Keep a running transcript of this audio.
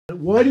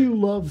Why do you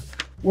love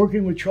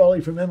working with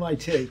Charlie from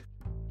MIT?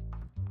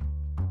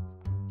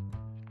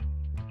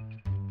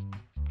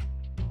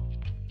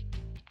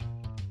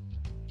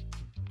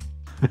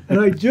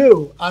 And I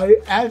do.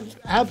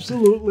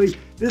 Absolutely.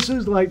 This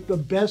is like the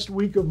best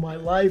week of my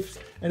life,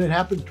 and it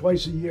happens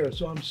twice a year,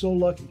 so I'm so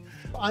lucky.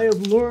 I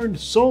have learned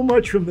so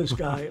much from this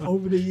guy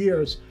over the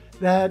years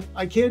that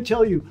I can't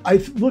tell you. I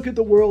look at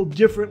the world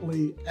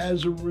differently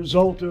as a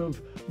result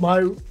of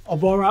our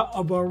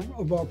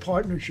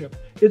partnership.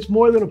 It's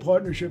more than a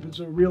partnership. It's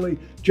a really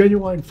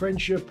genuine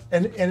friendship,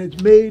 and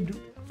it's made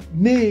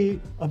me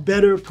a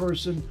better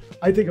person.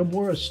 I think a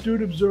more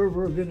astute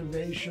observer of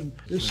innovation.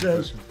 This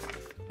says,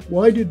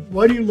 why do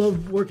you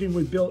love working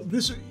with Bill?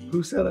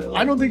 Who said I love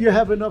I don't think you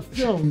have enough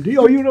film.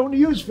 You don't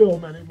use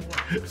film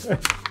anymore.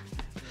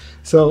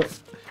 So,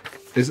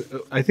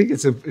 I think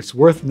it's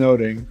worth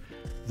noting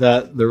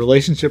that the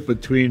relationship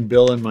between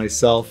Bill and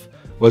myself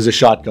was a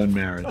shotgun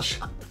marriage.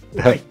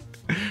 Right.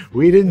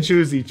 We didn't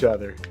choose each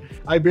other.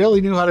 I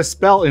barely knew how to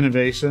spell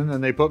innovation,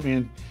 and they put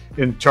me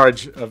in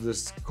charge of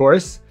this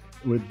course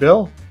with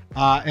Bill.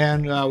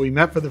 And we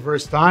met for the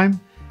first time,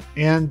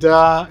 and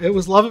it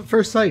was love at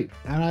first sight.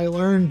 And I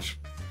learned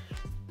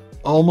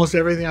almost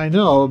everything I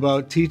know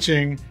about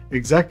teaching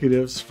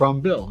executives from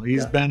Bill.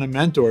 He's been a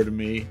mentor to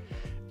me.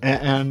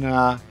 And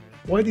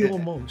why the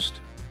almost?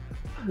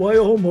 Why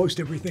almost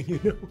everything you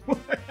know?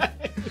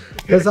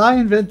 Because I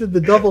invented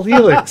the double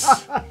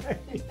helix.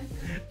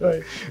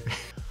 Right.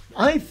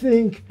 I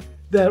think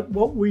that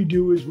what we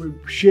do is we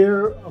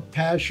share a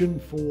passion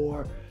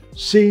for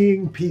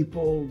seeing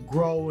people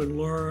grow and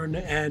learn,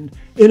 and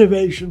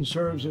innovation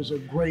serves as a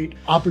great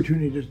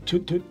opportunity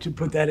to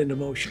put that into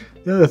motion.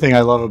 The other thing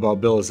I love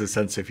about Bill is his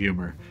sense of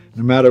humor.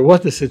 No matter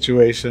what the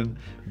situation,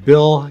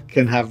 Bill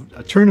can have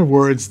a turn of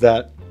words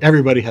that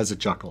everybody has a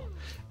chuckle.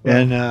 Right.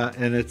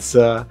 And it's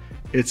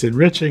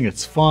enriching,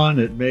 it's fun,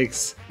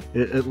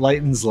 it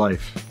lightens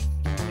life.